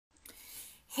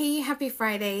Hey, happy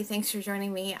Friday. Thanks for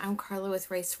joining me. I'm Carla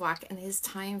with Race Walk, and it is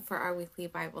time for our weekly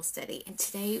Bible study. And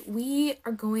today we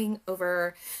are going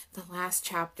over the last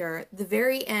chapter, the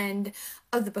very end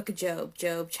of the book of Job,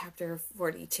 Job chapter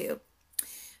 42.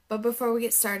 But before we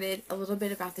get started, a little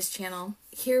bit about this channel.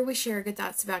 Here we share good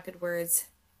thoughts about good words,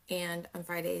 and on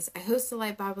Fridays I host a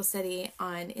live Bible study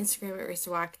on Instagram at Race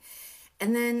Walk,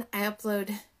 and then I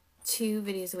upload 2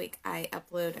 videos a week. I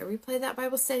upload a replay of that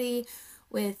Bible study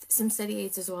with some study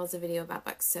aids as well as a video about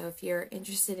books. So if you're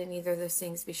interested in either of those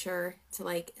things, be sure to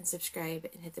like and subscribe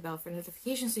and hit the bell for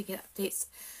notifications so you get updates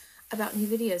about new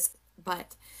videos.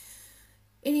 But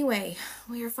anyway,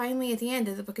 we are finally at the end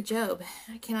of the book of Job.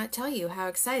 I cannot tell you how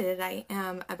excited I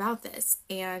am about this.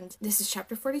 And this is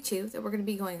chapter 42 that we're going to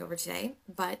be going over today.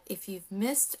 But if you've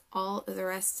missed all of the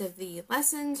rest of the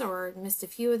lessons or missed a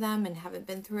few of them and haven't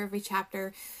been through every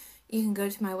chapter, you can go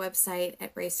to my website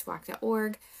at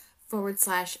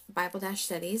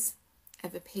racewalk.org/Bible-studies. I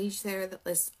have a page there that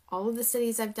lists all of the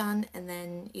studies I've done, and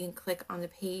then you can click on the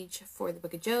page for the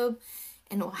book of Job,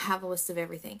 and it will have a list of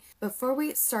everything. Before we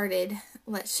get started,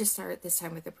 let's just start this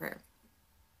time with a prayer.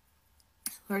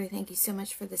 Lord, I thank you so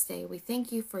much for this day. We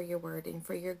thank you for your word and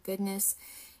for your goodness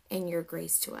and your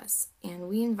grace to us. And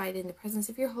we invite in the presence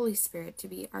of your Holy Spirit to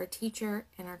be our teacher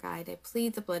and our guide. I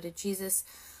plead the blood of Jesus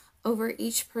over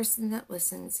each person that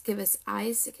listens. Give us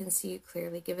eyes that can see you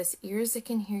clearly. Give us ears that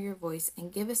can hear your voice.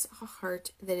 And give us a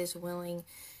heart that is willing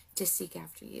to seek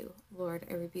after you. Lord,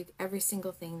 I rebuke every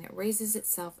single thing that raises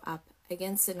itself up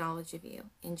against the knowledge of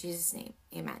you. In Jesus' name,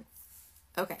 amen.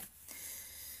 Okay,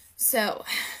 so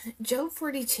Job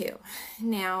 42.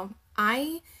 Now,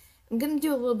 I am going to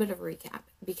do a little bit of a recap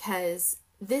because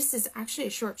this is actually a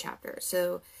short chapter.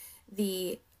 So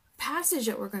the passage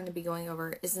that we're going to be going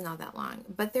over is not that long,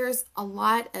 but there's a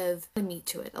lot of meat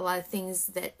to it, a lot of things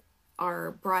that are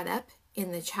brought up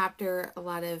in the chapter, a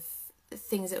lot of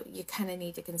things that you kind of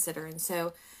need to consider. And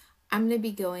so I'm going to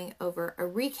be going over a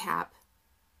recap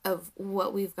of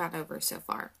what we've gone over so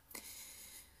far.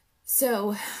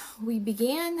 So we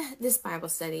began this Bible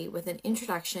study with an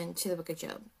introduction to the book of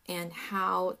Job and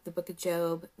how the book of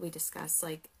Job, we discussed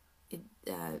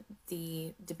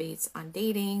the debates on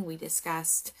dating. We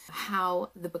discussed how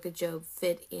the book of Job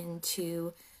fit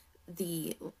into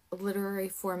the literary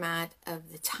format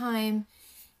of the time.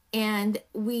 And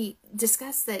we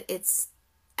discussed that it's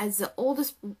as the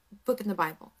oldest book in the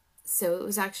Bible. So it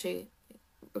was actually,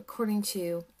 according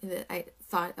to I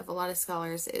thought of a lot of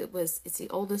scholars, it's the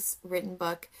oldest written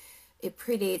book. It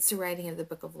predates the writing of the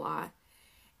book of law.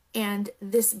 And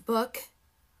this book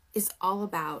is all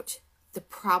about the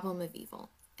problem of evil.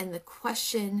 And the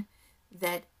question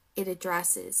that it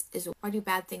addresses is, why do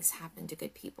bad things happen to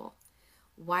good people?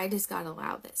 Why does God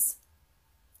allow this?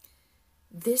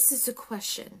 This is a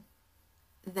question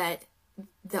that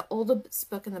the oldest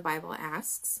book in the Bible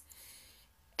asks.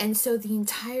 And so the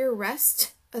entire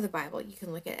rest of the Bible, you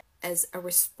can look at it as a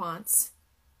response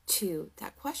to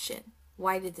that question.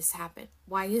 Why did this happen?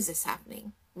 Why is this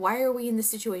happening? Why are we in the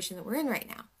situation that we're in right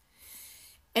now?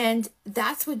 And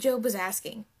that's what Job was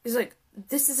asking. He's like,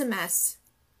 this is a mess.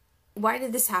 Why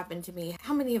did this happen to me?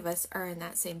 How many of us are in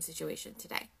that same situation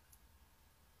today?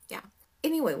 Yeah.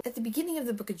 Anyway, at the beginning of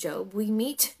the book of Job, we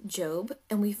meet Job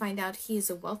and we find out he is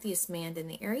the wealthiest man in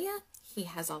the area. He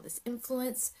has all this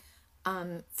influence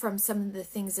from some of the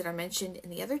things that are mentioned in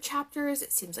the other chapters.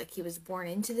 It seems like he was born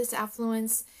into this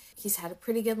affluence. He's had a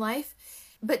pretty good life.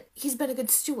 But he's been a good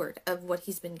steward of what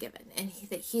he's been given. And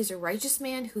that he's a righteous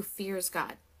man who fears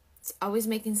God. He's always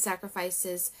making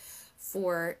sacrifices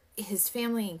for his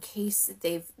family in case that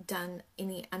they've done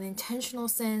any unintentional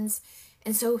sins.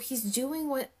 And so he's doing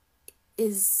what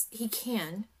he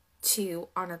can to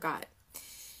honor God.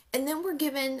 And then we're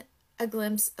given a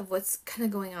glimpse of what's kind of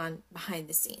going on behind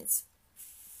the scenes.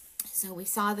 So we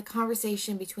saw the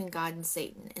conversation between God and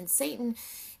Satan. And Satan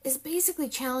is basically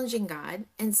challenging God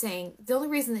and saying, the only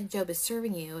reason that Job is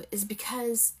serving you is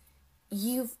because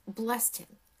you've blessed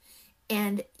him.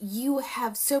 And you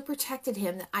have so protected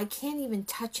him that I can't even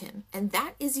touch him. And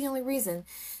that is the only reason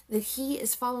that he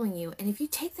is following you. And if you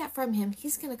take that from him,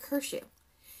 he's going to curse you.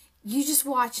 You just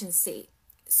watch and see.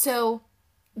 So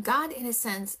God, in a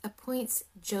sense, appoints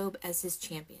Job as his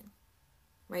champion.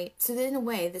 Right? So in a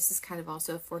way, this is kind of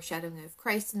also a foreshadowing of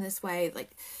Christ in this way,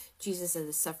 like Jesus as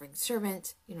a suffering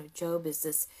servant. Job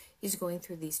is he's going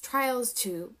through these trials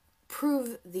to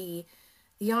prove the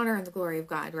honor and the glory of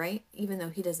God, right? Even though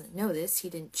he doesn't know this, he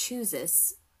didn't choose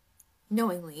this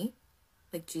knowingly,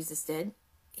 like Jesus did.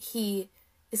 He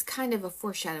is kind of a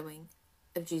foreshadowing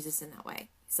of Jesus in that way.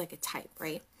 He's like a type,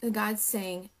 right? And God's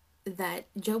saying that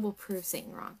Job will prove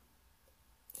Satan wrong.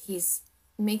 He's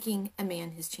making a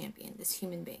man his champion, this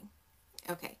human being.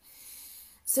 Okay.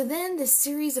 So then this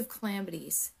series of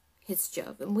calamities hits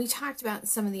Job. And we talked about in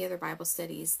some of the other Bible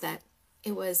studies that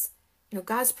it was,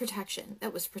 God's protection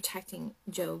that was protecting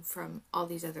Job from all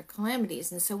these other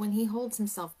calamities. And so when he holds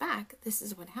himself back, this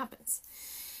is what happens.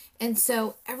 And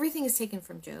so everything is taken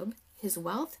from Job, his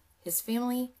wealth, his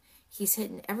family. He's hit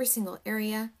in every single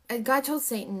area. And God told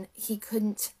Satan he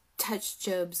couldn't touch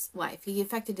Job's life. He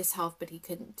affected his health, but he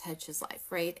couldn't touch his life,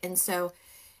 right? And so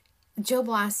Job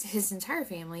lost his entire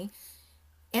family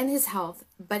and his health,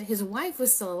 but his wife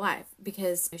was still alive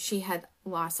because she had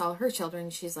lost all her children.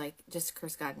 She's like, just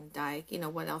curse God and die.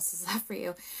 What else is left for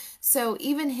you? So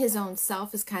even his own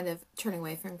self is kind of turning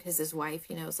away from him because his wife,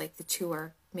 it's like the two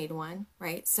are made one,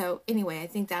 right? So anyway, I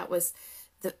think that was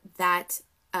that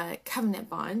covenant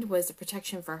bond was a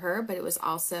protection for her, but it was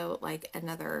also like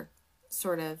another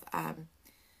sort of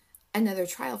another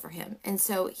trial for him. And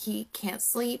so he can't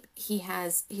sleep.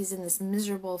 He's in this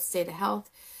miserable state of health,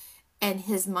 and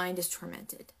his mind is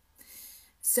tormented.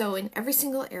 So in every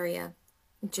single area,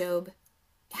 Job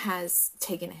has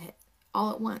taken a hit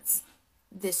all at once.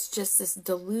 This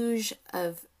deluge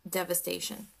of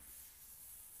devastation.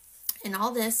 And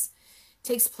all this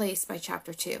takes place by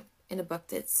chapter 2 in a book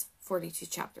that's 42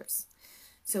 chapters.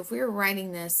 So if we were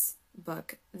writing this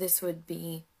book, this would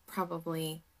be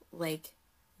probably like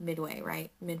midway,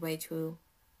 right? Midway to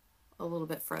a little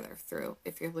bit further through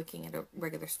if you're looking at a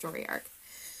regular story arc.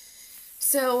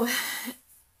 So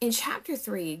in chapter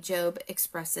 3, Job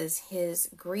expresses his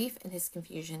grief and his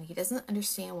confusion. He doesn't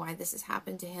understand why this has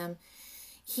happened to him.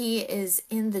 He is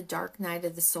in the dark night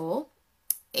of the soul,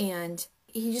 and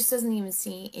he just doesn't even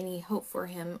see any hope for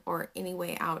him or any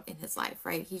way out in his life,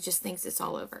 right? He just thinks it's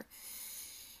all over.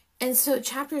 And so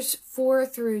chapters 4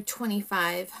 through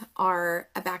 25 are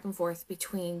a back and forth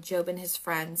between Job and his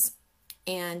friends.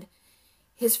 And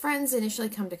his friends initially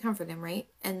come to comfort him, right?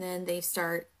 And then they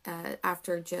start,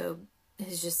 after Job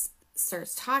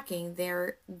starts talking,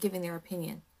 they're giving their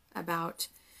opinion about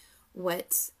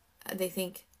what they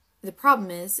think the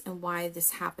problem is and why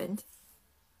this happened.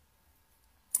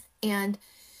 And,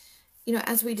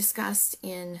 as we discussed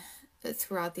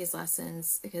throughout these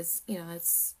lessons, because,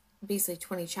 it's basically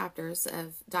 20 chapters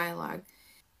of dialogue.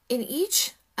 In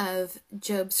each of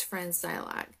Job's friends'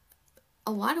 dialogue,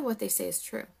 a lot of what they say is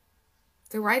true.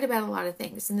 They're right about a lot of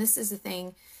things. And this is the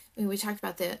thing, we talked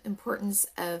about the importance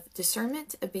of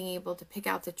discernment, of being able to pick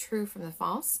out the true from the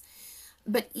false.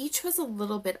 But each was a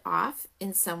little bit off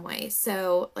in some way.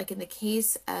 So, like in the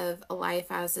case of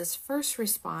Eliphaz's first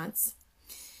response,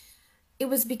 it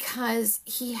was because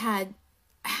he had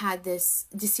this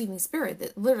deceiving spirit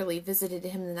that literally visited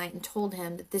him in the night and told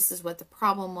him that this is what the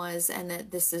problem was and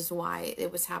that this is why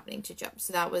it was happening to Job.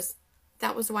 So that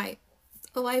was why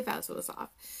Eliphaz was off.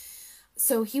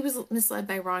 So he was misled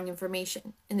by wrong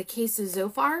information. In the case of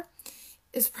Zophar,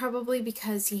 is probably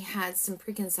because he had some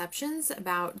preconceptions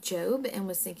about Job and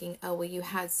was thinking, oh, well, you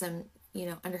had some,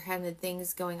 underhanded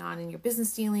things going on in your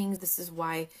business dealings. This is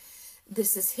why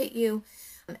this has hit you.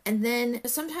 And then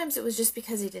sometimes it was just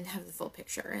because he didn't have the full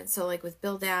picture. And so like with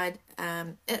Bildad,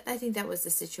 I think that was the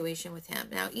situation with him.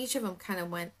 Now, each of them kind of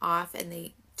went off and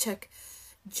they took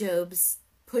Job's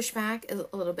pushback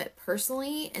a little bit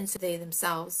personally. And so they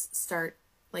themselves start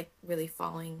like really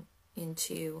falling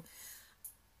into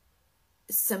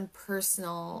some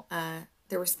personal,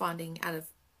 they're responding out of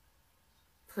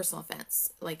personal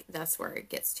offense. Like that's where it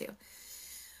gets to.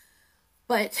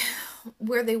 But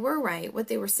where they were right, what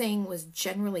they were saying was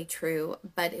generally true,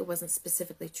 but it wasn't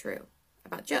specifically true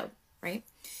about Job, right?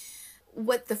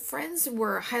 What the friends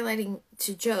were highlighting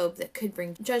to Job that could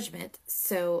bring judgment,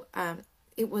 so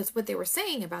it was what they were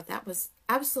saying about that was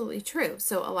absolutely true.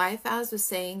 So Eliphaz was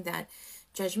saying that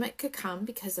judgment could come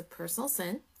because of personal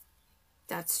sin.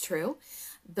 That's true.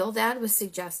 Bildad was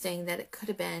suggesting that it could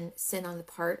have been sin on the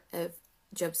part of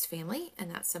Job's family, and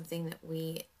that's something that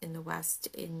we in the West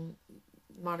in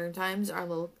modern times are a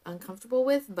little uncomfortable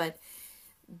with, but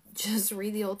just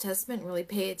read the Old Testament and really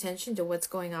pay attention to what's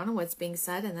going on and what's being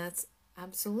said, and that's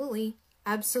absolutely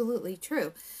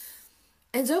true.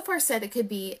 And Zophar said it could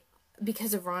be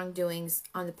because of wrongdoings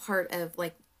on the part of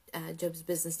like Job's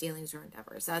business dealings or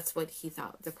endeavors. That's what he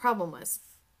thought the problem was.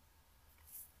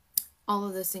 All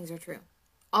of those things are true.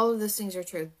 All of those things are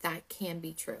true. That can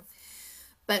be true.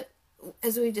 But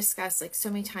as we've discussed like so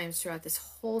many times throughout this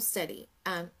whole study,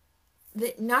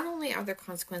 that not only are there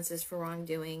consequences for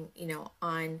wrongdoing,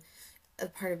 on the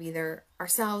part of either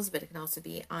ourselves, but it can also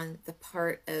be on the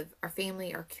part of our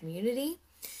family, our community.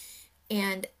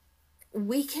 And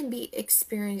we can be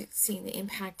experiencing the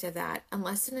impact of that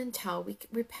unless and until we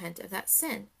repent of that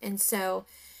sin. And so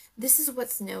This is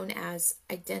what's known as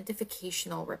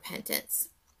identificational repentance.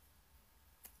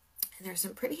 And there's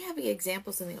some pretty heavy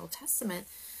examples in the Old Testament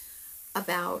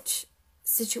about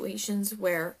situations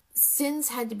where sins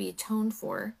had to be atoned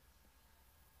for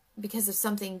because of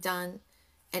something done,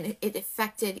 and it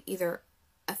affected either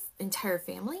an entire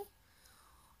family,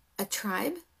 a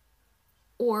tribe,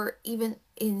 or even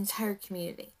an entire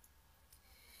community.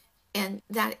 And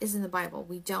that is in the Bible.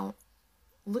 We don't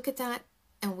look at that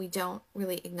and we don't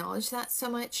really acknowledge that so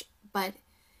much, but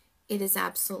it's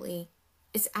absolutely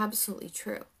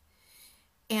true.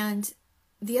 And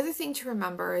the other thing to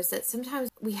remember is that sometimes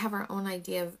we have our own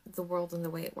idea of the world and the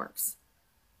way it works.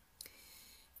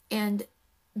 And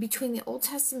between the Old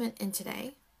Testament and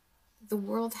today, the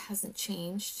world hasn't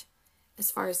changed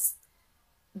as far as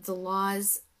the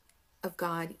laws of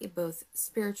God, both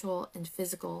spiritual and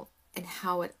physical, and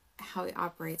how it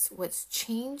operates. What's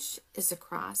changed is the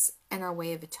cross and our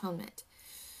way of atonement.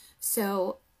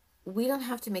 So we don't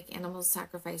have to make animal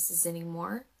sacrifices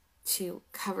anymore to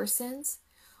cover sins.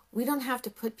 We don't have to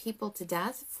put people to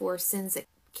death for sins that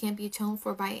can't be atoned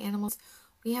for by animals.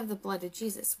 We have the blood of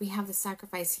Jesus. We have the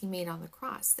sacrifice he made on the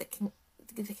cross that can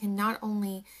not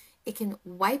only, it can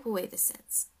wipe away the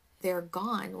sins. They're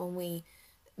gone when we,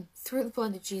 through the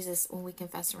blood of Jesus, when we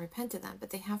confess and repent of them,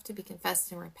 but they have to be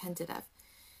confessed and repented of.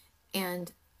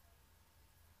 And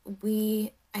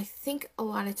I think a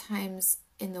lot of times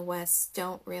in the West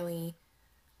don't really,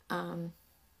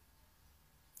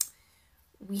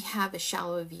 we have a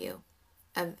shallow view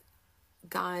of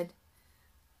God,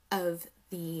 of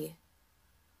the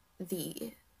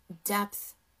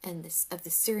depth and of the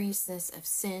seriousness of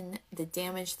sin, the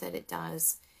damage that it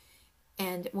does.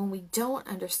 And when we don't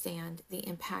understand the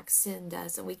impact sin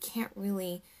does, and we can't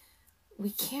really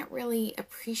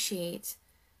appreciate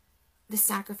the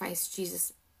sacrifice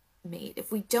Jesus made,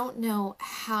 if we don't know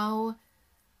how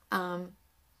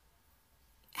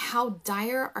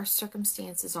dire our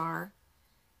circumstances are,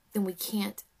 then we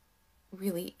can't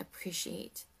really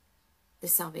appreciate the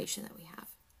salvation that we have.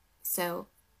 So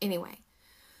anyway,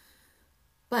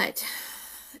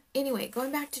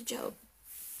 going back to Job.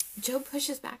 Job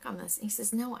pushes back on this and he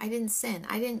says, no, I didn't sin.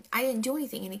 I didn't do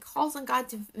anything. And he calls on God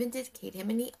to vindicate him.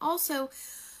 And he also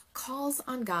calls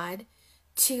on God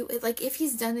to, like, if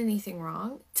he's done anything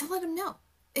wrong, to let him know.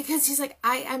 Because he's like,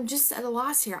 I'm just at a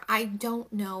loss here. I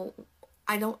don't know.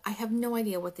 I have no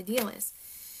idea what the deal is.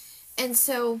 And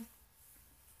so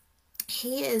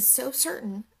he is so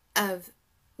certain of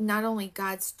not only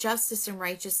God's justice and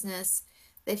righteousness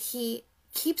that he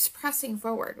keeps pressing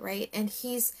forward, right? And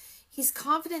he's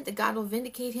confident that God will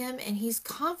vindicate him, and he's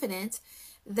confident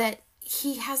that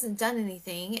he hasn't done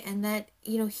anything, and that,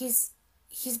 he's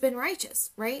been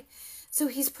righteous, right? So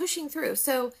he's pushing through.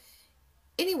 So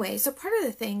anyway, so part of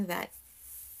the thing that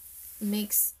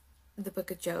makes the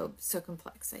book of Job so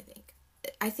complex,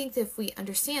 I think that if we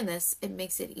understand this, it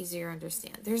makes it easier to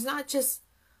understand. There's not just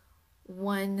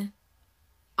one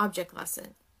object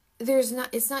lesson.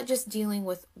 It's not just dealing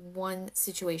with one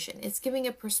situation. It's giving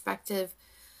a perspective,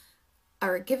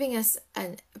 or giving us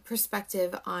a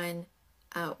perspective on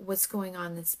what's going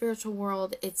on in the spiritual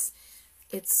world. It's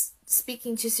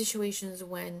speaking to situations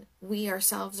when we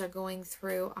ourselves are going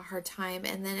through a hard time.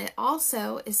 And then it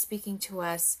also is speaking to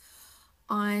us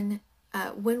on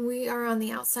when we are on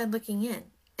the outside looking in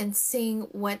and seeing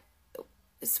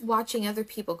watching other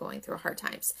people going through hard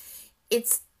times.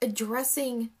 It's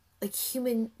addressing like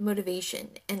human motivation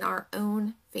and our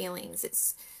own failings.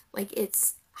 It's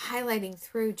highlighting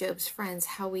through Job's friends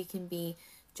how we can be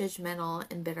judgmental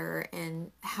and bitter,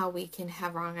 and how we can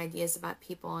have wrong ideas about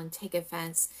people and take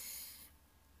offense.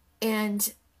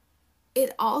 And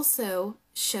it also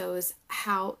shows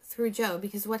how through Job,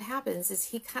 because what happens is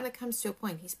he kind of comes to a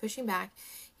point. He's pushing back.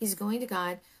 He's going to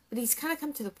God, but he's kind of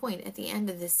come to the point at the end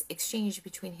of this exchange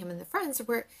between him and the friends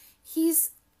where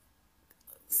he's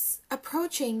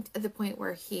approaching the point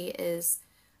where he is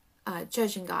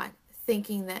judging God,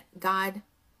 thinking that God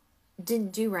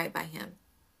didn't do right by him.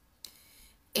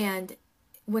 And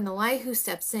when Elihu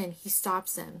steps in, he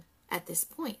stops him at this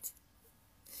point.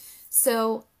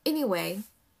 So anyway,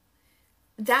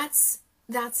 that's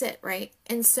it, right?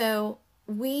 And so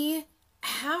we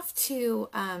have to,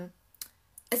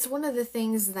 it's one of the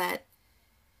things that,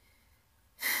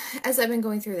 as I've been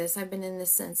going through this, I've been in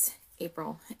this since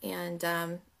April, and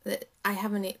I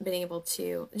haven't been able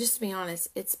to, just to be honest,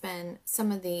 it's been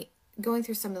going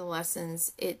through some of the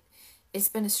lessons, it's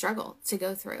been a struggle to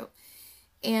go through.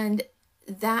 And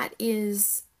that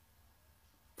is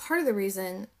part of the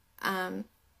reason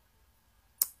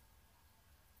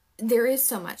there is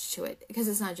so much to it, because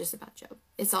it's not just about Job.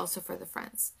 It's also for the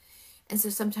friends. And so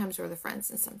sometimes we're the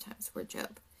friends and sometimes we're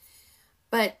Job.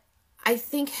 But I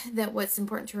think that what's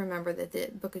important to remember that the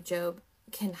book of Job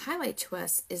can highlight to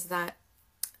us is that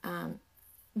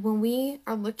when we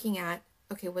are looking at,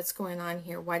 okay, what's going on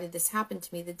here? Why did this happen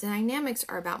to me? The dynamics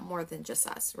are about more than just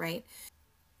us, right?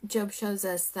 Job shows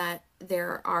us that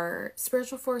there are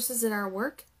spiritual forces that are at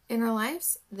work in our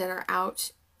lives that are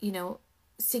out,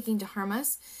 seeking to harm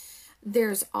us.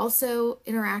 There's also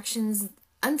interactions,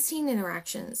 unseen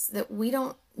interactions that we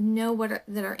don't know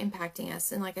that are impacting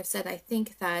us. And like I've said, I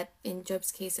think that in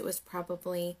Job's case, it was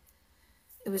probably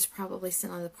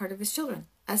sin on the part of his children.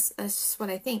 That's just what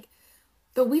I think.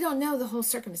 But we don't know the whole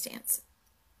circumstance.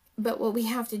 But what we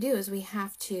have to do is we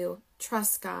have to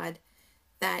trust God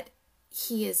that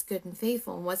he is good and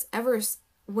faithful. And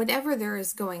whatever there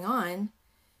is going on,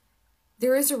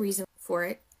 there is a reason for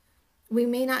it. We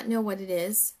may not know what it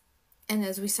is. And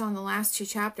as we saw in the last two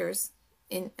chapters,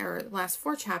 last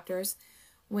 4 chapters,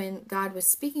 when God was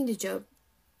speaking to Job,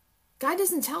 God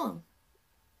doesn't tell him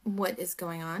what is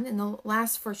going on. In the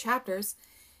last 4 chapters,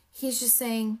 he's just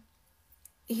saying,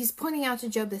 he's pointing out to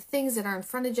Job the things that are in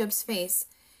front of Job's face.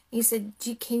 And he said,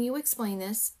 can you explain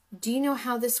this? Do you know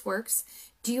how this works?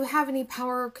 Do you have any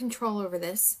power or control over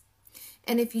this?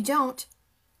 And if you don't,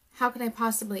 how can I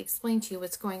possibly explain to you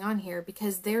what's going on here?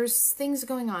 Because there's things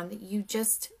going on that you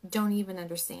just don't even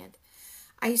understand.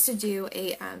 I used to do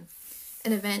an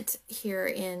event here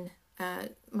in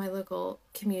my local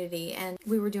community, and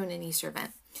we were doing an Easter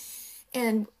event.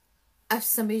 And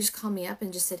somebody just called me up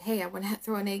and just said, hey, I want to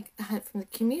throw an egg hunt from the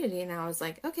community. And I was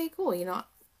like, okay, cool.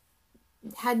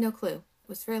 Had no clue.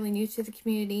 Was fairly new to the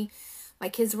community. My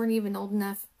kids weren't even old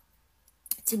enough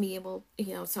to be able,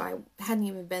 so I hadn't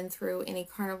even been through any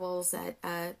carnivals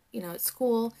at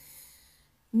school.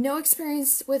 No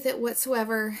experience with it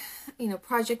whatsoever.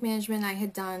 Project management I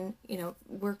had done,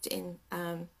 worked in,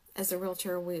 as a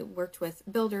realtor, we worked with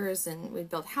builders and we'd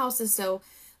build houses. So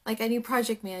I knew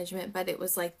project management, but it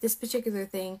was like this particular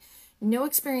thing, no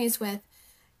experience with.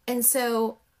 And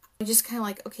so I just kind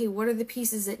of okay, what are the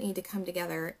pieces that need to come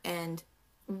together and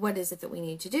what is it that we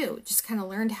need to do? Just kind of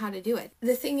learned how to do it.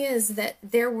 The thing is that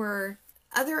there were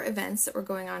other events that were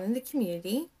going on in the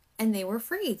community and they were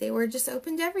free. They were just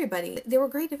open to everybody. They were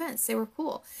great events. They were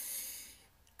cool.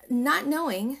 Not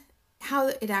knowing how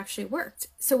it actually worked.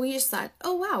 So we just thought,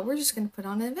 oh wow, we're just going to put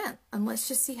on an event and let's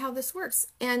just see how this works.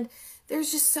 And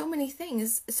there's just so many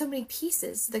things, so many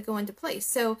pieces that go into place.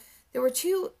 So there were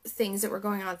 2 things that were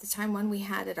going on at the time. One we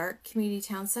had at our community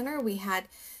town center. We had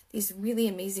these really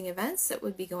amazing events that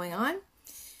would be going on.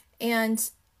 And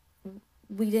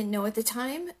we didn't know at the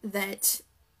time that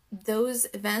those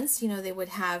events, they would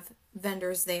have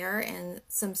vendors there and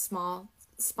some small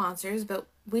sponsors, but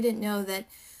we didn't know that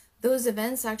those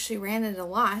events actually ran at a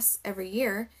loss every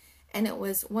year. And it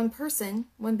was one person,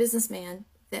 one businessman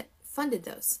that funded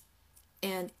those.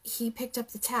 And he picked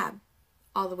up the tab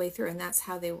all the way through. And that's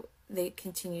how they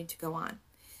continued to go on.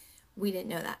 We didn't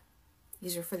know that.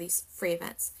 These are for these free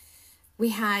events. We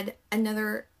had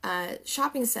another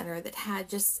shopping center that had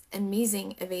just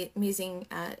amazing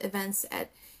events at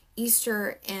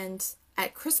Easter and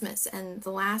at Christmas. And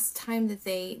the last time that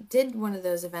they did one of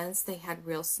those events, they had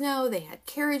real snow, they had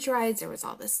carriage rides, there was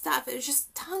all this stuff. It was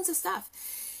just tons of stuff.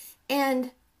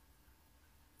 And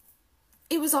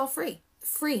it was all free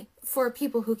for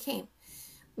people who came.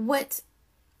 What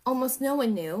almost no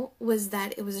one knew was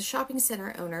that it was a shopping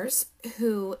center owners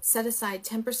who set aside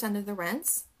 10% of the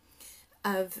rents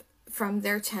from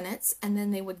their tenants, and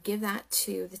then they would give that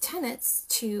to the tenants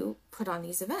to put on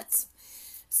these events.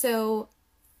 So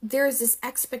there's this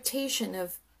expectation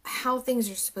of how things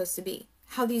are supposed to be,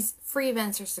 how these free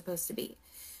events are supposed to be.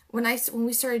 When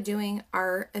we started doing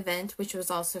our event, which was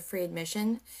also free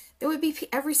admission, there would be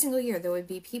every single year there would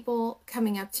be people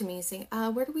coming up to me saying,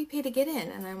 "Where do we pay to get in?"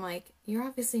 And I'm like, "You're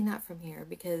obviously not from here,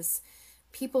 because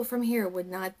people from here would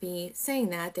not be saying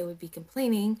that. They would be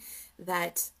complaining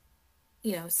that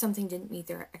something didn't meet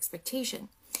their expectation."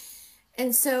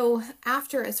 And so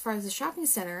as far as the shopping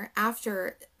center,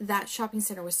 after that shopping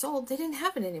center was sold, they didn't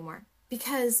have it anymore,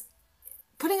 because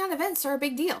putting on events are a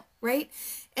big deal, right?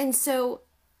 And so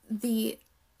the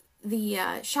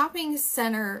shopping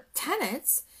center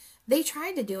tenants, they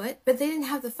tried to do it, but they didn't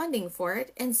have the funding for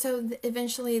it. And so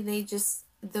eventually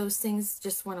those things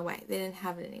just went away. They didn't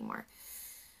have it anymore.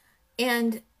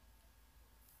 And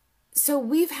so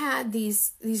we've had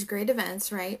these great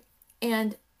events, right?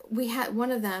 And we had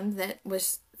one of them that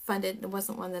was funded. It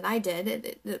wasn't one that I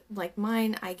did. Like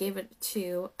mine, I gave it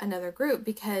to another group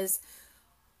because,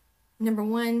 number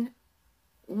one,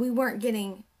 we weren't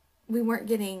getting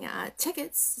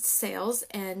tickets sales,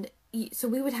 and so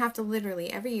we would have to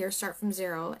literally every year start from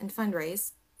zero and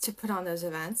fundraise to put on those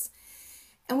events.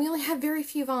 And we only had very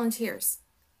few volunteers.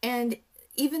 And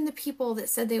even the people that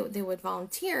said they would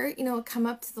volunteer, would come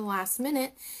up to the last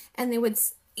minute, and they would,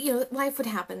 life would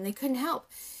happen. They couldn't help.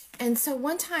 And so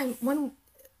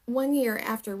one year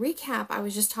after recap, I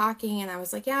was just talking, and I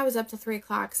was like, yeah, I was up to 3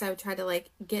 o'clock, so I would try to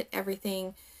get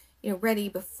everything, ready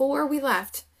before we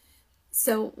left.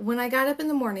 So when I got up in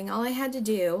the morning, all I had to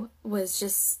do was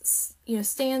just,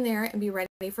 stand there and be ready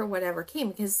for whatever came,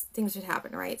 because things would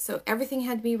happen, right? So everything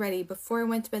had to be ready before I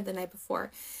went to bed the night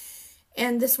before.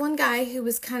 And this one guy who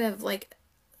was kind of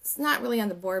it's not really on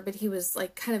the board, but he was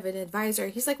kind of an advisor.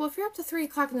 He's like, well, if you're up to 3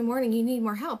 o'clock in the morning, you need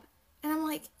more help. And I'm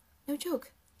like, no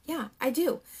joke. Yeah, I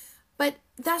do. But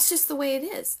that's just the way it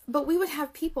is. But we would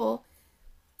have people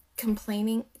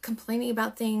complaining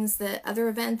about things. The other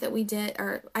event that we did,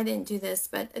 or I didn't do this,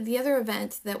 but the other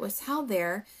event that was held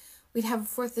there, we'd have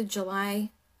a 4th of July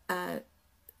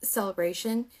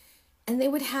celebration, and they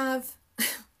would have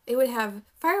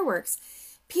fireworks.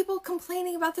 People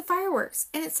complaining about the fireworks.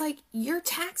 And it's like, your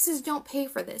taxes don't pay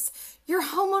for this. Your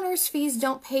homeowner's fees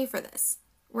don't pay for this,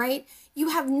 right? You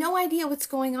have no idea what's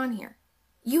going on here.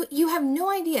 You have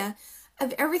no idea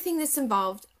of everything that's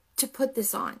involved to put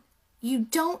this on. You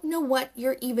don't know what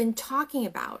you're even talking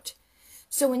about.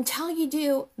 So until you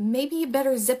do, maybe you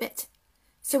better zip it.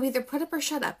 So either put up or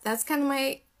shut up. That's kind of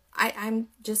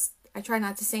I try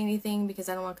not to say anything because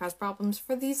I don't want to cause problems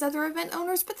for these other event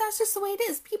owners, but that's just the way it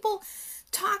is. People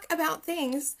talk about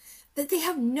things that they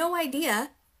have no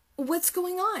idea what's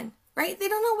going on, right? They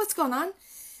don't know what's going on.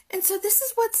 And so this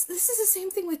is the same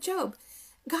thing with Job.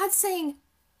 God's saying,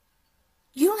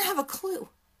 you don't have a clue.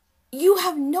 You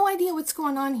have no idea what's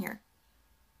going on here.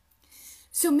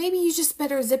 So maybe you just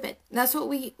better zip it. That's what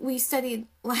we studied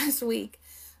last week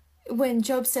when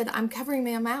Job said, I'm covering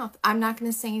my mouth. I'm not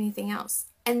going to say anything else.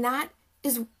 And that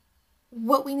is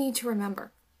what we need to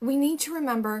remember. We need to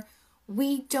remember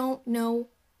we don't know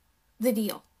the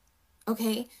deal.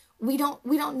 Okay? We don't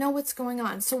know what's going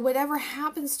on. So whatever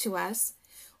happens to us,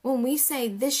 when we say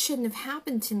this shouldn't have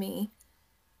happened to me,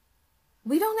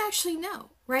 we don't actually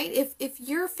know, right? If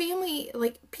your family,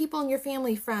 people in your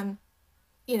family from,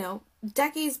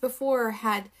 decades before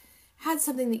had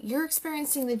something that you're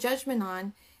experiencing the judgment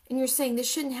on, and you're saying this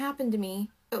shouldn't happen to me,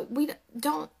 we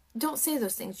don't say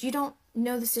those things. You don't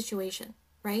know the situation,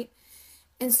 right?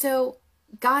 And so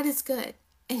God is good,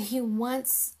 and he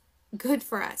wants good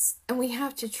for us, and we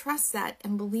have to trust that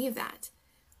and believe that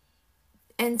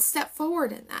and step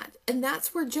forward in that. And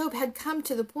that's where Job had come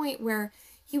to the point where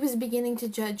he was beginning to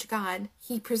judge God.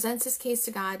 He presents his case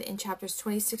to God in chapters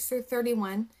 26 through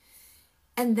 31.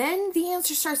 And then the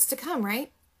answer starts to come,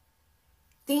 right?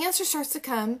 The answer starts to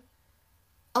come.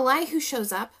 Elihu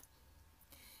shows up,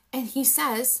 and he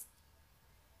says,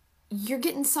 you're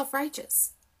getting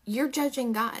self-righteous. You're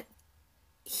judging God.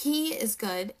 He is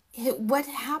good. What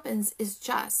happens is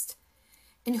just.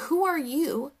 And who are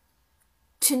you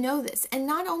to know this? And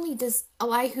not only does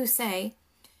Elihu say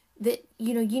that,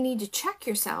 you need to check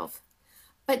yourself,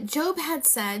 but Job had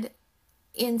said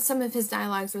in some of his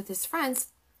dialogues with his friends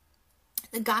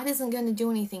that God isn't going to do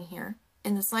anything here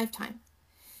in this lifetime.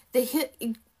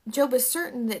 Job was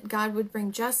certain that God would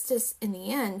bring justice in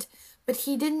the end, but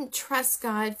he didn't trust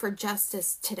God for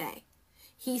justice today.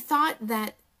 He thought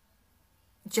that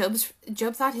Job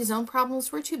thought his own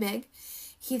problems were too big.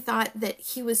 He thought that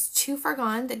he was too far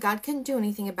gone, that God couldn't do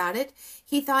anything about it.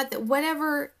 He thought that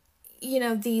whatever,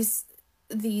 these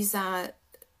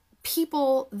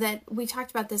people that we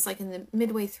talked about this in the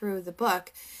midway through the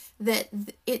book, that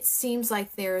it seems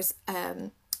like there's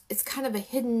it's kind of a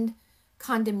hidden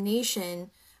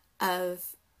condemnation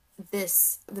of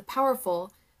the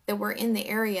powerful that were in the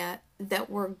area that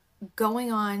were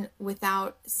going on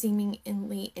without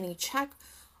seemingly any check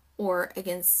or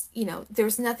against,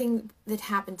 there's nothing that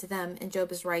happened to them, and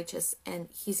Job is righteous and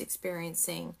he's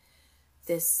experiencing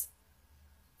this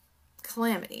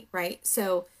calamity, right?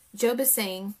 So Job is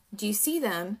saying, do you see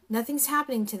them? Nothing's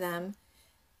happening to them.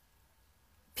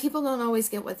 People don't always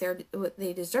get what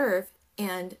they deserve.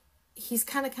 And he's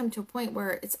kind of come to a point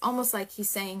where it's almost like he's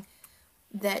saying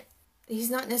that he's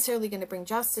not necessarily going to bring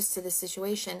justice to this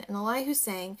situation. And Elihu's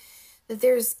saying that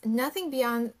there's nothing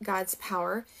beyond God's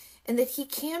power, and that he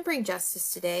can bring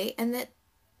justice today, and that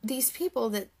these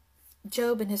people that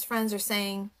Job and his friends are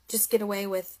saying just get away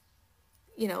with,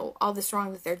 all this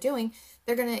wrong that they're doing,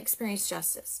 they're going to experience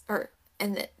justice,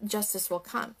 and that justice will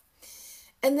come.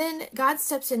 And then God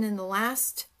steps in the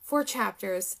last 4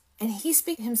 chapters, and he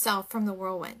speaks himself from the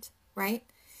whirlwind, right?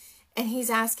 And he's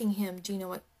asking him, do you know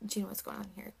what's going on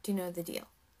here? Do you know the deal?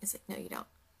 It's like, no, you don't.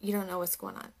 You don't know what's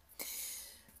going on.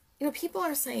 People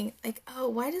are saying, like, oh,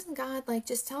 why doesn't God, like,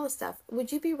 just tell us stuff?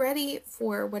 Would you be ready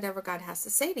for whatever God has to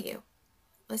say to you?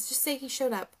 Let's just say he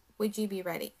showed up. Would you be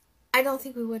ready? I don't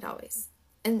think we would always.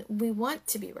 And we want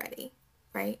to be ready,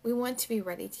 right? We want to be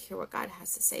ready to hear what God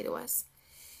has to say to us.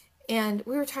 And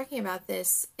we were talking about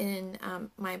this in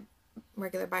my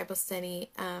regular Bible study.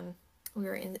 We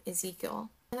were in Ezekiel.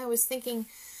 And I was thinking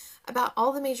about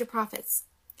all the major prophets.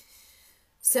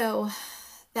 So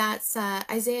that's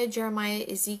Isaiah, Jeremiah,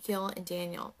 Ezekiel, and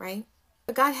Daniel, right?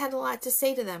 But God had a lot to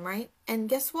say to them, right? And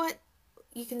guess what?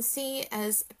 You can see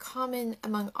as common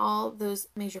among all those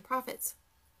major prophets.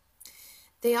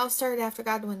 They all started after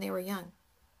God when they were young.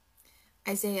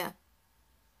 Isaiah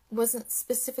wasn't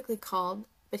specifically called,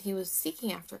 but he was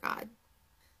seeking after God.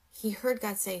 He heard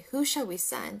God say, who shall we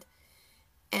send?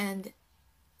 And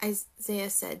Isaiah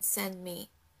said, send me.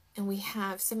 And we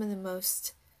have some of the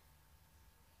most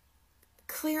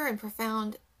clear and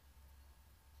profound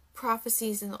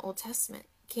prophecies in the Old Testament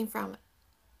came from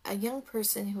a young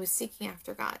person who was seeking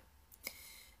after God.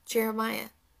 Jeremiah,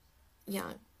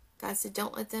 young. God said,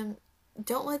 don't let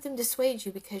them dissuade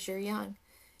you because you're young.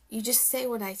 You just say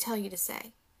what I tell you to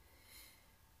say.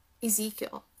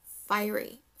 Ezekiel,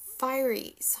 fiery,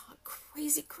 saw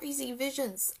crazy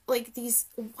visions, like these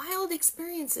wild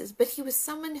experiences, but he was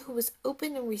someone who was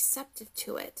open and receptive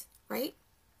to it, right?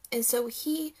 And so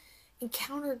he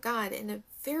encountered God in a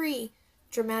very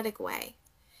dramatic way.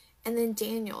 And then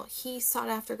Daniel, he sought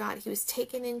after God. He was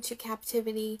taken into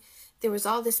captivity. There was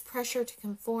all this pressure to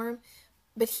conform,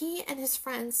 but he and his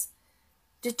friends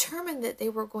determined that they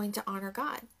were going to honor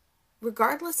God,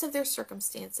 regardless of their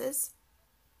circumstances,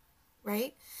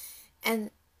 right?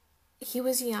 And he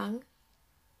was young,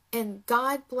 and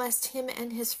God blessed him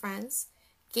and his friends,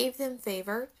 gave them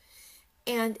favor.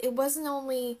 And it wasn't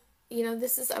only, I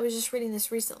was just reading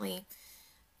this recently,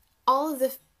 all of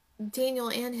the Daniel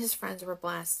and his friends were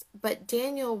blessed, but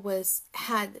Daniel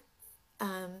had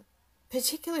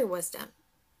particular wisdom,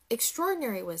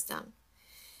 extraordinary wisdom.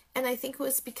 And I think it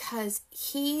was because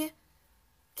he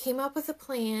came up with a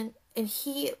plan and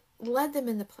he led them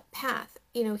in the path.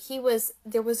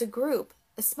 There was a group,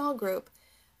 a small group,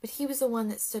 but he was the one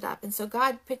that stood up. And so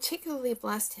God particularly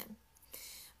blessed him.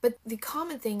 But the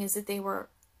common thing is that they were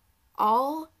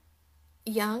all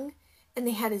young and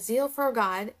they had a zeal for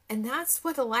God. And that's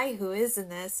what Elihu is in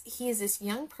this. He is this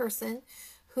young person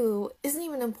who isn't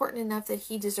even important enough that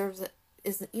he deserves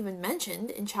isn't even mentioned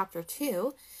in chapter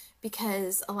 2,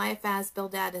 because Eliphaz,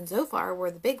 Bildad, and Zophar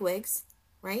were the bigwigs,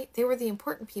 right? They were the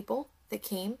important people that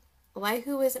came.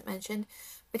 Elihu isn't mentioned,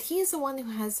 but he is the one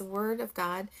who has the word of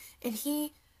God, and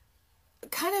he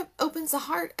kind of opens the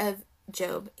heart of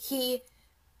Job. He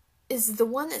is the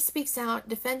one that speaks out,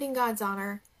 defending God's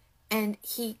honor, and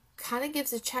he kind of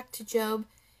gives a check to Job,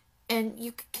 and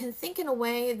you can think in a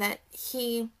way that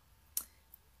he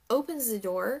opens the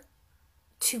door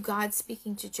to God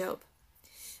speaking to Job.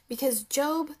 Because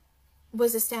Job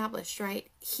was established, right?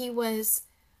 He was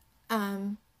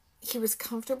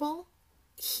comfortable.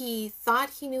 He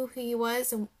thought he knew who he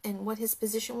was and what his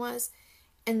position was.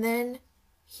 And then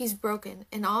he's broken.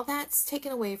 And all that's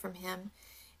taken away from him.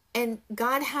 And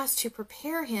God has to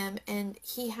prepare him. And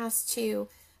he has to,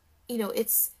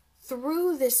 it's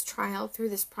through this trial, through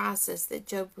this process, that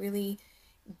Job really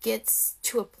gets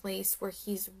to a place where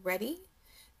he's ready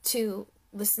to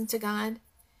listen to God.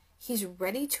 He's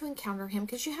ready to encounter him,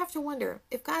 because you have to wonder,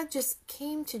 if God just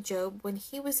came to Job when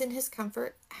he was in his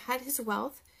comfort, had his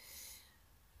wealth,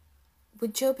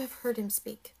 would Job have heard him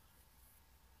speak?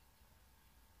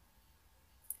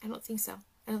 I don't think so.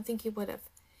 I don't think he would have.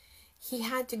 He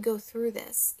had to go through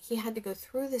this. He had to go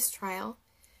through this trial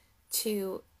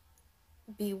to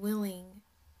be willing,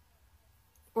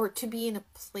 or to be in a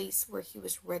place where he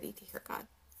was ready to hear God.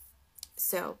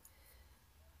 So,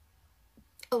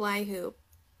 Elihu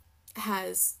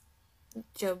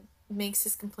Job makes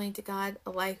his complaint to God.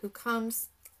 Elihu comes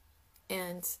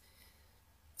and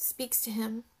speaks to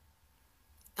him,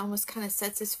 almost kind of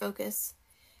sets his focus.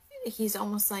 He's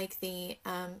almost like the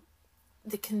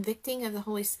convicting of the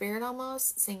Holy Spirit,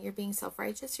 almost saying, you're being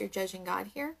self-righteous, you're judging God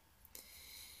here.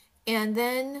 And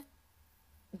then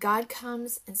God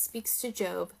comes and speaks to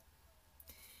Job.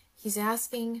 He's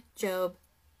asking Job,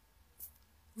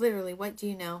 literally, what do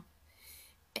you know?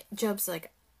 Job's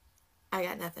like, I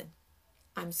got nothing.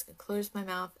 I'm just going to close my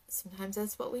mouth. Sometimes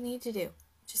that's what we need to do.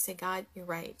 Just say, God, you're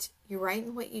right. You're right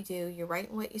in what you do. You're right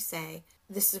in what you say.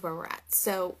 This is where we're at.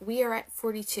 So we are at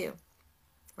 42,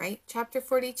 right? Chapter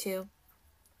 42.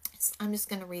 I'm just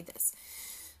going to read this.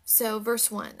 So verse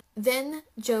 1. Then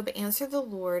Job answered the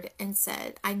Lord and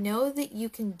said, I know that you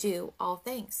can do all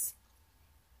things.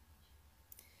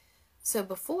 So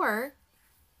before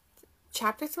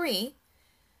chapter 3,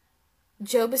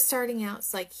 Job is starting out,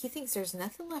 it's like he thinks there's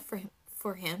nothing left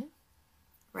for him,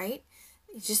 right?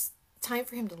 It's just time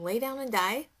for him to lay down and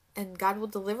die, and God will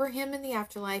deliver him in the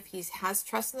afterlife. He has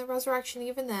trust in the resurrection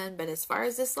even then, but as far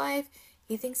as this life,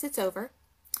 he thinks it's over.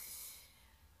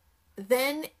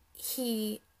 Then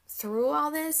through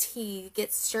all this, he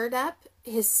gets stirred up,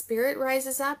 his spirit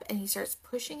rises up, and he starts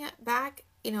pushing it back,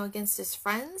 against his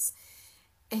friends.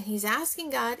 And he's asking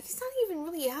God, he's not even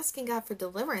really asking God for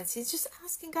deliverance. He's just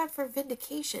asking God for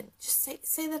vindication. Just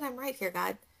say that I'm right here,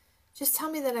 God. Just tell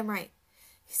me that I'm right.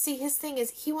 See, his thing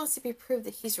is he wants to be proved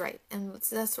that he's right. And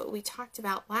that's what we talked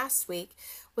about last week,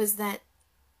 was that,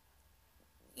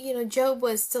 Job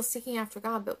was still seeking after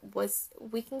God, but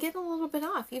we can get a little bit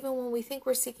off. Even when we think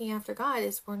we're seeking after God,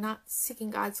 we're not seeking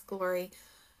God's glory.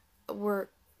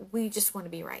 We just want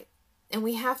to be right. And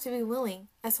we have to be willing.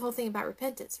 That's the whole thing about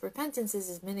repentance. Repentance is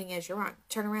admitting as you're wrong.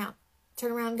 Turn around.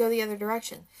 Turn around and go the other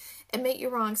direction. Admit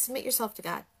you're wrong. Submit yourself to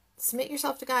God. Submit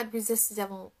yourself to God. Resist the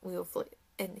devil,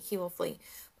 and he will flee.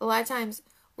 But a lot of times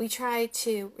we try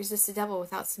to resist the devil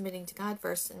without submitting to God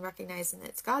first and recognizing that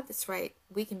it's God that's right.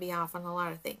 We can be off on a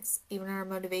lot of things. Even our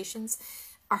motivations.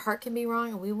 Our heart can be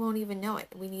wrong and we won't even know it.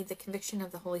 We need the conviction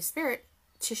of the Holy Spirit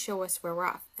to show us where we're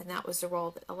off. And that was the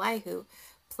role that Elihu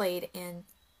played in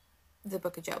the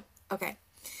book of Job. Okay.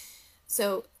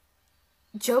 So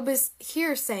Job is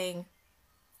here saying,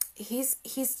 he's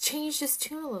changed his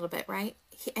tune a little bit, right?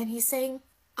 And he's saying,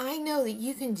 I know that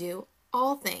you can do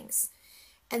all things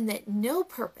and that no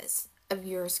purpose of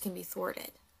yours can be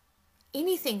thwarted.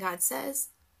 Anything God says,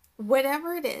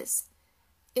 whatever it is,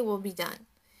 it will be done.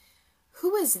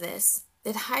 Who is this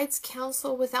that hides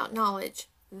counsel without knowledge?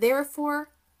 Therefore,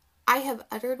 I have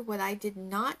uttered what I did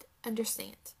not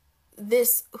understand.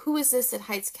 Who is this that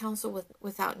hides counsel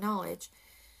without knowledge?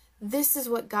 This is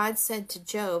what God said to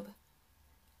Job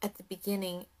at the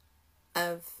beginning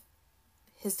of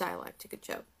his dialectic of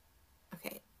Job.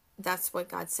 Okay, that's what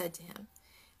God said to him.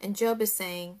 And Job is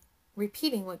saying,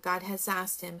 repeating what God has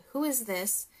asked him, who is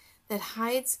this that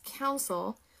hides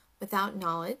counsel without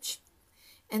knowledge?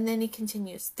 And then he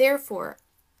continues, therefore,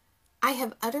 I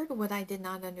have uttered what I did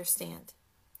not understand.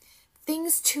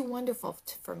 Things too wonderful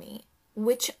for me,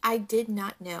 which I did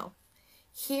not know.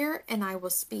 Hear, and I will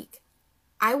speak.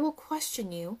 I will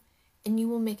question you, and you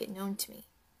will make it known to me.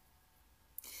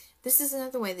 This is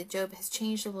another way that Job has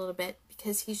changed a little bit,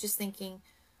 because he's just thinking,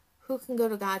 who can go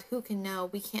to God? Who can know?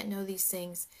 We can't know these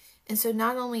things. And so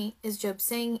not only is Job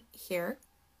saying here,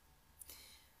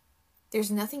 there's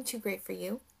nothing too great for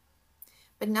you,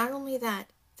 but not only that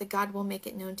God will make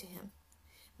it known to him,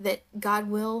 that God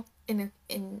will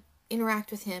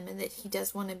interact with him, and that he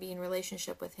does want to be in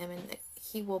relationship with him, and that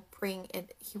he will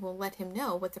he will let him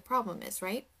know what the problem is,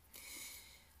 right?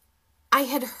 I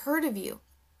had heard of you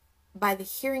by the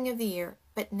hearing of the ear,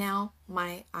 but now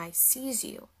my eye sees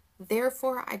you.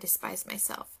 Therefore I despise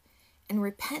myself and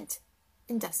repent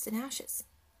in dust and ashes.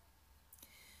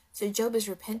 So Job is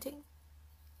repenting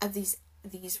of these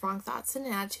wrong thoughts and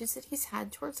attitudes that he's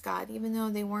had towards God, even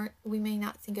though we may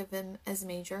not think of them as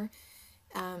major.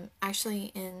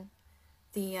 Actually, in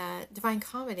the Divine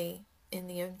Comedy, in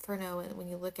the Inferno, when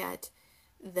you look at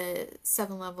the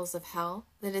 7 levels of hell,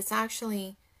 that it's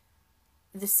actually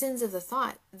the sins of the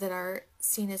thought that are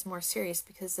seen as more serious,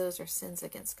 because those are sins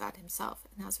against God himself.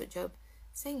 And that's what Job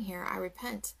is saying here. I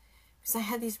repent because I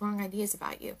had these wrong ideas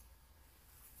about you.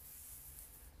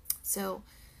 So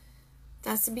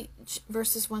that's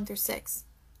verses 1 through 6.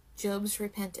 Job's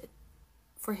repented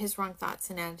for his wrong thoughts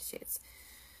and attitudes.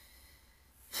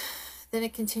 Then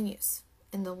it continues,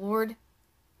 and the Lord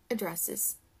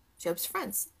addresses Job's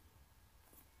friends.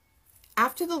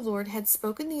 After the Lord had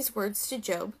spoken these words to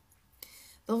Job,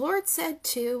 the Lord said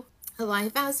to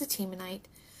Eliphaz the Temanite,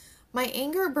 my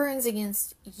anger burns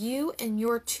against you and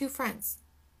your 2 friends.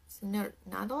 So no,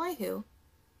 not Elihu.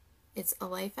 It's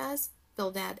Eliphaz,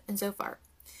 Bildad, and Zophar.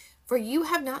 For you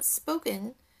have not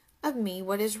spoken of me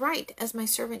what is right, as my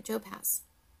servant Job has.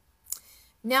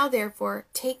 Now therefore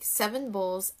take 7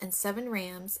 bulls and 7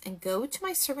 rams, and go to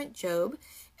my servant Job,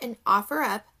 and offer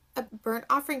up a burnt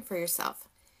offering for yourself.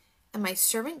 And my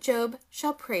servant Job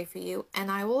shall pray for you,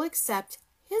 and I will accept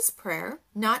his prayer,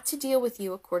 not to deal with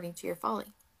you according to your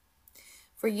folly.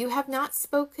 For you have not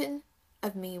spoken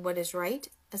of me what is right,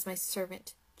 as my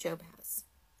servant Job has.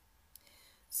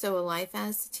 So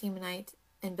Eliphaz the Temanite,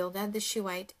 and Bildad the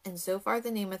Shuhite, and Zophar the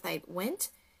Naamathite went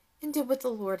and did what the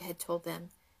Lord had told them,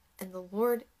 and the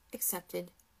Lord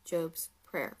accepted Job's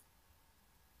prayer.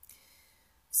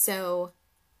 So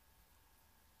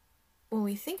when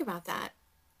we think about that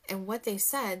and what they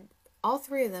said, all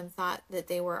three of them thought that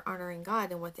they were honoring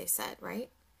God in what they said, right?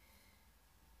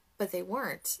 But they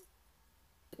weren't.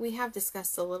 We have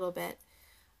discussed a little bit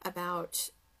about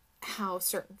how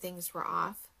certain things were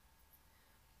off,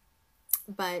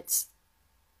 but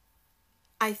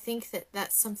I think that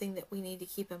that's something that we need to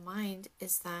keep in mind,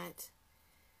 is that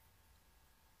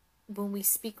when we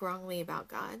speak wrongly about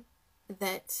God,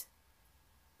 that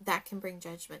can bring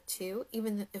judgment too,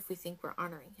 even if we think we're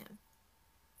honoring him.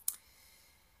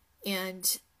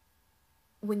 And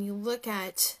when you look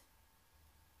at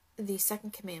the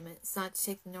second commandment, it's not to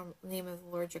take the name of the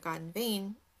Lord your God in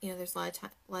vain. There's a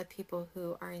lot of people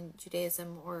who are in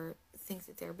Judaism or think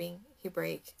that they're being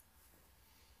Hebraic,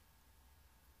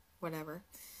 whatever.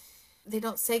 They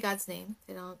don't say God's name.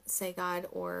 They don't say God,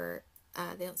 or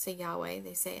they don't say Yahweh.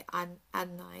 They say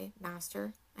Adonai,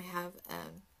 Master. I have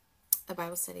a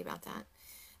Bible study about that.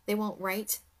 They won't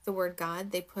write the word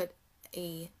God. They put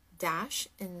a dash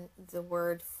in the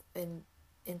word in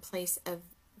place of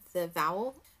the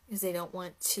vowel, because they don't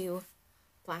want to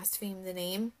blaspheme the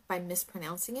name by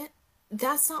mispronouncing it.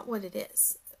 That's not what it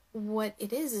is. What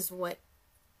it is what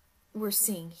we're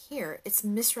seeing here. It's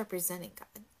misrepresenting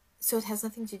God. So it has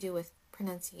nothing to do with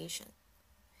pronunciation.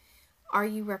 Are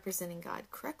you representing God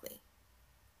correctly?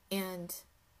 And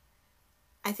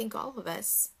I think all of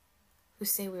us who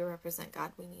say we represent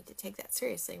God, we need to take that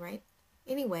seriously, right?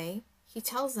 Anyway, he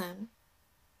tells them,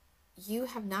 you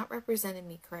have not represented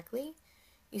me correctly.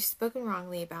 You've spoken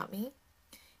wrongly about me.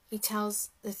 He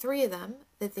tells the three of them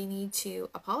that they need to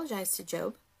apologize to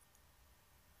Job.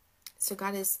 So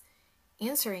God is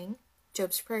answering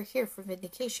Job's prayer here for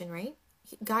vindication, right?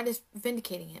 God is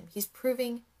vindicating him. He's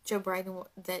proving Job right, and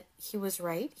that he was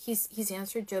right. He's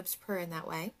answered Job's prayer in that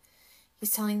way.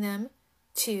 He's telling them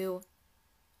to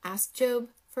ask Job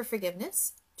for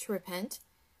forgiveness, to repent,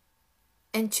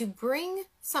 and to bring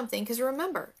something. Because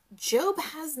remember, Job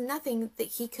has nothing that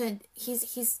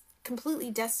he's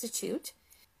completely destitute.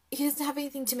 He doesn't have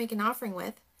anything to make an offering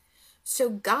with. So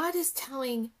God is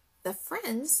telling the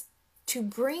friends to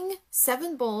bring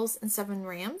 7 bulls and 7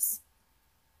 rams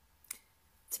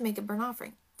to make a burnt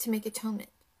offering, to make atonement.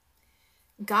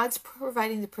 God's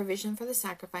providing the provision for the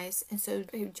sacrifice, and so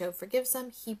Job forgives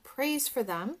them. He prays for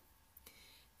them,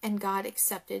 and God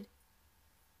accepted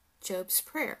Job's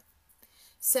prayer.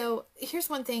 So here's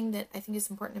one thing that I think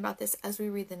is important about this as we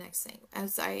read the next thing.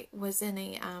 As I was in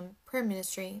a prayer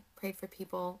ministry, prayed for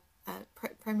people,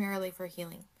 primarily for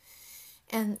healing.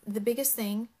 And the biggest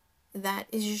thing that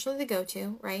is usually the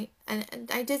go-to, right?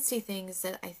 And I did see things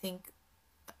that I think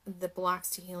the blocks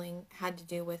to healing had to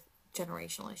do with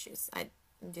generational issues. I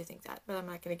do think that, but I'm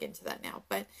not going to get into that now.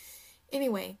 But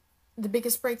anyway, the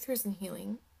biggest breakthroughs in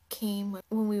healing came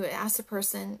when we would ask the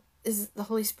person, is the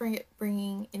Holy Spirit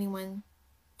bringing anyone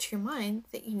to your mind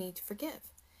that you need to forgive?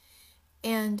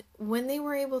 And when they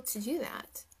were able to do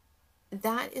that,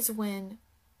 that is when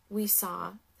we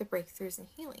saw the breakthroughs in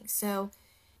healing. So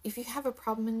if you have a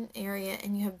problem in an area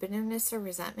and you have bitterness or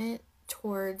resentment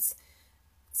towards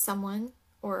someone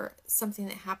or something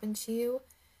that happened to you,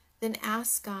 then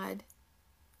ask God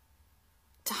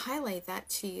to highlight that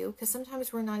to you, because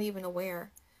sometimes we're not even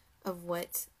aware of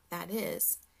what that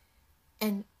is,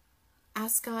 and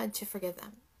ask God to forgive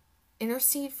them.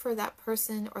 Intercede for that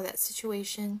person or that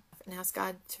situation and ask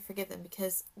God to forgive them,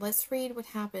 because let's read what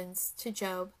happens to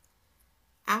Job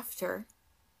after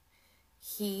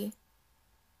he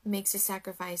makes a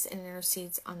sacrifice and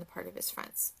intercedes on the part of his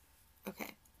friends.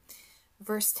 Okay,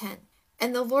 verse 10.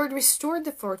 And the Lord restored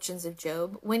the fortunes of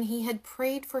Job when he had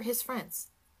prayed for his friends.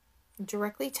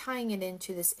 Directly tying it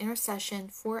into this intercession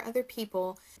for other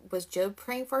people. Was Job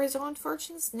praying for his own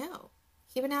fortunes? No.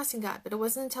 He'd been asking God, but it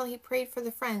wasn't until he prayed for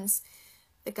the friends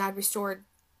that God restored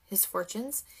his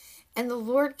fortunes. And the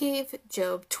Lord gave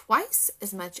Job twice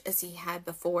as much as he had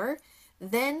before,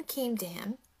 then came to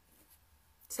him.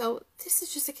 So this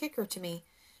is just a kicker to me.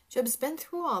 Job's been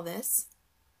through all this.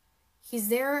 He's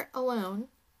there alone,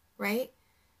 right?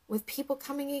 With people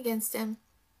coming against him.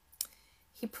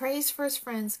 He prays for his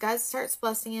friends. God starts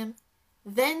blessing him.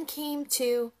 Then came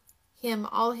to him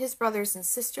all his brothers and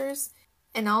sisters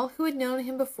and all who had known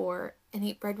him before and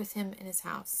ate bread with him in his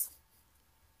house.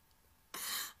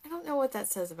 I don't know what that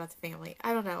says about the family.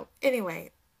 I don't know.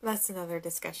 Anyway, that's another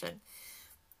discussion.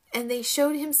 And they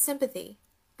showed him sympathy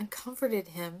and comforted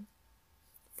him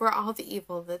for all the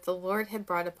evil that the Lord had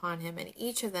brought upon him, and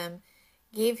each of them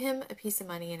gave him a piece of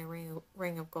money and a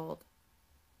ring of gold.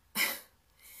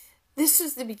 This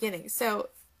is the beginning. So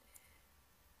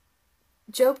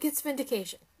Job gets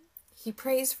vindication. He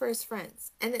prays for his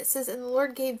friends. And it says, and the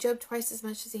Lord gave Job twice as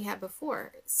much as he had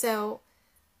before. So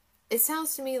it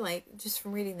sounds to me like, just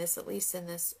from reading this, at least in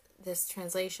this this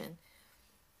translation,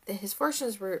 that his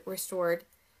fortunes were restored.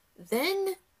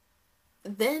 Then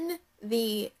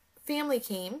the family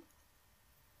came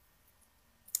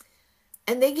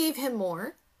and they gave him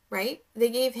more, right? They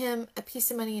gave him a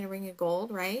piece of money and a ring of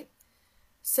gold, right?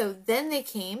 So then they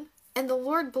came, and the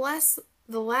Lord blessed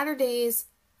the latter days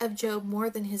of Job more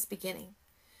than his beginning.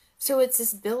 So it's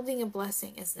this building of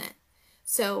blessing, isn't it?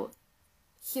 So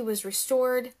he was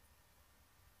restored.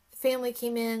 The family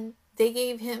came in. They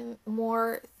gave him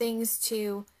more things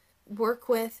to work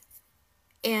with,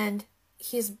 and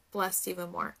he's blessed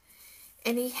even more.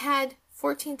 And he had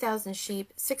 14,000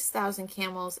 sheep, 6,000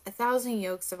 camels, 1,000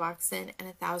 yokes of oxen, and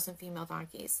 1,000 female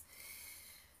donkeys.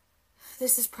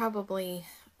 This is probably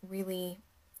really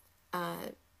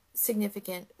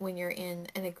significant when you're in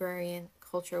an agrarian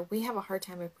culture. We have a hard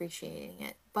time appreciating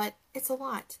it, but it's a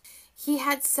lot. He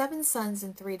had 7 sons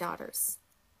and 3 daughters.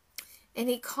 And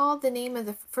he called the name of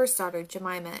the first daughter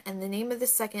Jemimah, and the name of the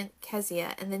second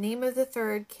Keziah, and the name of the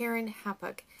third Karen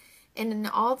Hapuk. And in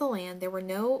all the land there were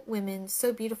no women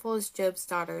so beautiful as Job's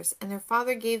daughters, and their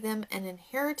father gave them an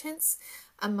inheritance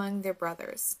among their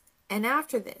brothers. And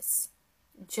after this,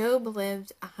 Job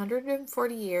lived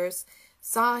 140 years,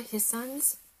 saw his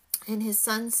sons and his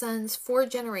sons' sons 4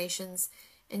 generations,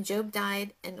 and Job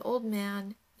died an old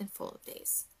man and full of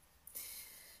days.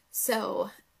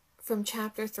 So, from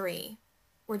chapter 3,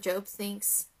 where Job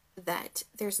thinks that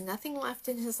there's nothing left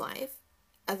in his life,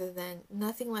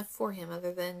 nothing left for him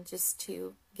other than just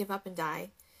to give up and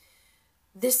die,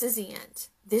 this is the end.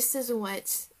 This is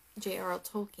what J.R.R.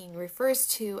 Tolkien refers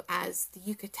to as the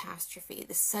eucatastrophe,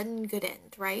 the sudden good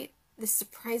end, right? The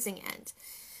surprising end.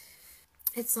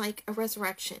 It's like a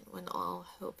resurrection when all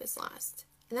hope is lost.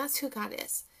 And that's who God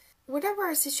is. Whatever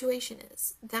our situation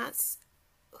is, that's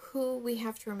who we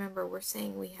have to remember we're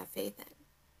saying we have faith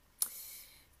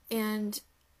in. And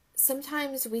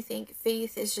sometimes we think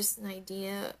faith is just an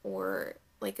idea or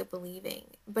like a believing,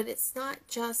 but it's not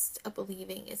just a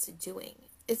believing, it's a doing.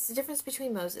 It's the difference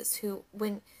between Moses, who,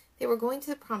 when they were going to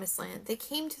the promised land, they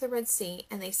came to the Red Sea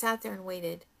and they sat there and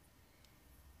waited,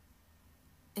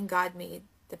 and God made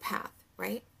the path,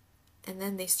 right? And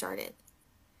then they started.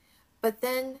 But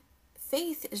then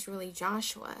faith is really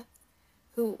Joshua,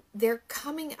 who they're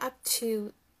coming up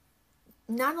to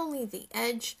not only the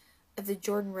edge of the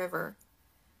Jordan River,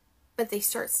 but they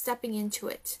start stepping into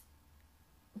it,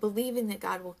 believing that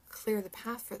God will clear the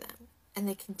path for them, and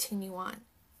they continue on.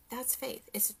 That's faith.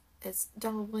 It's, as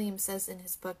Donald Williams says in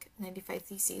his book, 95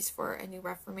 Theses for a New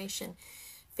Reformation,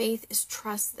 faith is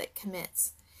trust that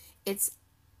commits. It's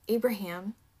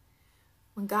Abraham,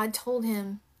 when God told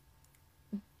him,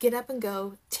 get up and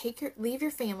go, leave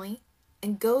your family,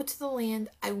 and go to the land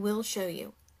I will show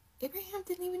you. Abraham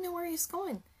didn't even know where he was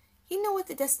going. He didn't know what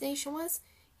the destination was.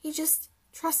 He just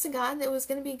trusted God that it was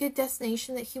going to be a good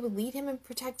destination, that he would lead him and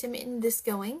protect him in this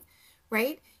going,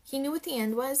 right? He knew what the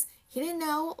end was. He didn't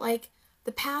know, like,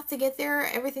 the path to get there,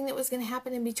 everything that was going to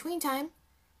happen in between time.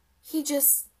 He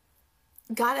just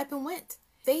got up and went.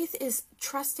 Faith is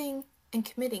trusting and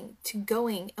committing to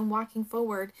going and walking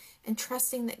forward and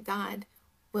trusting that God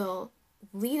will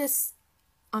lead us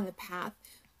on the path,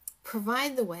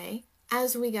 provide the way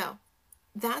as we go.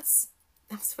 That's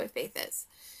what faith is.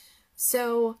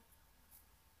 So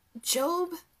Job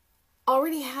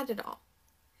already had it all,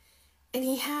 and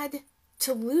he had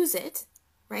to lose it,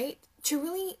 right, to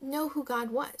really know who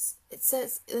God was. It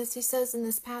says, as he says in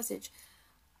this passage,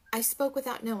 I spoke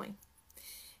without knowing.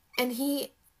 And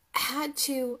he had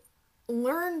to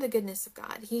learn the goodness of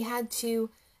God. He had to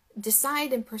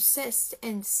decide and persist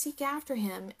and seek after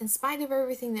him in spite of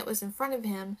everything that was in front of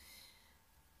him.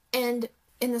 And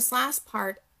in this last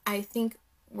part, I think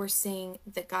we're seeing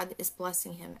that God is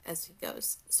blessing him as he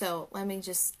goes. So let me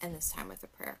just end this time with a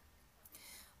prayer.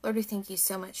 Lord, we thank you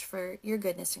so much for your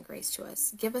goodness and grace to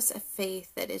us. Give us a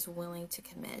faith that is willing to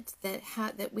commit,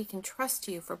 that we can trust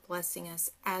you for blessing us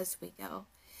as we go.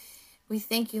 We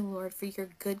thank you, Lord, for your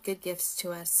good gifts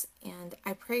to us. And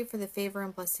I pray for the favor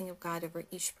and blessing of God over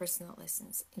each person that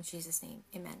listens. In Jesus' name,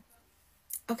 amen.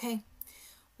 Okay,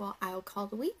 well, I'll call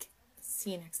it a week.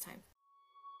 See you next time.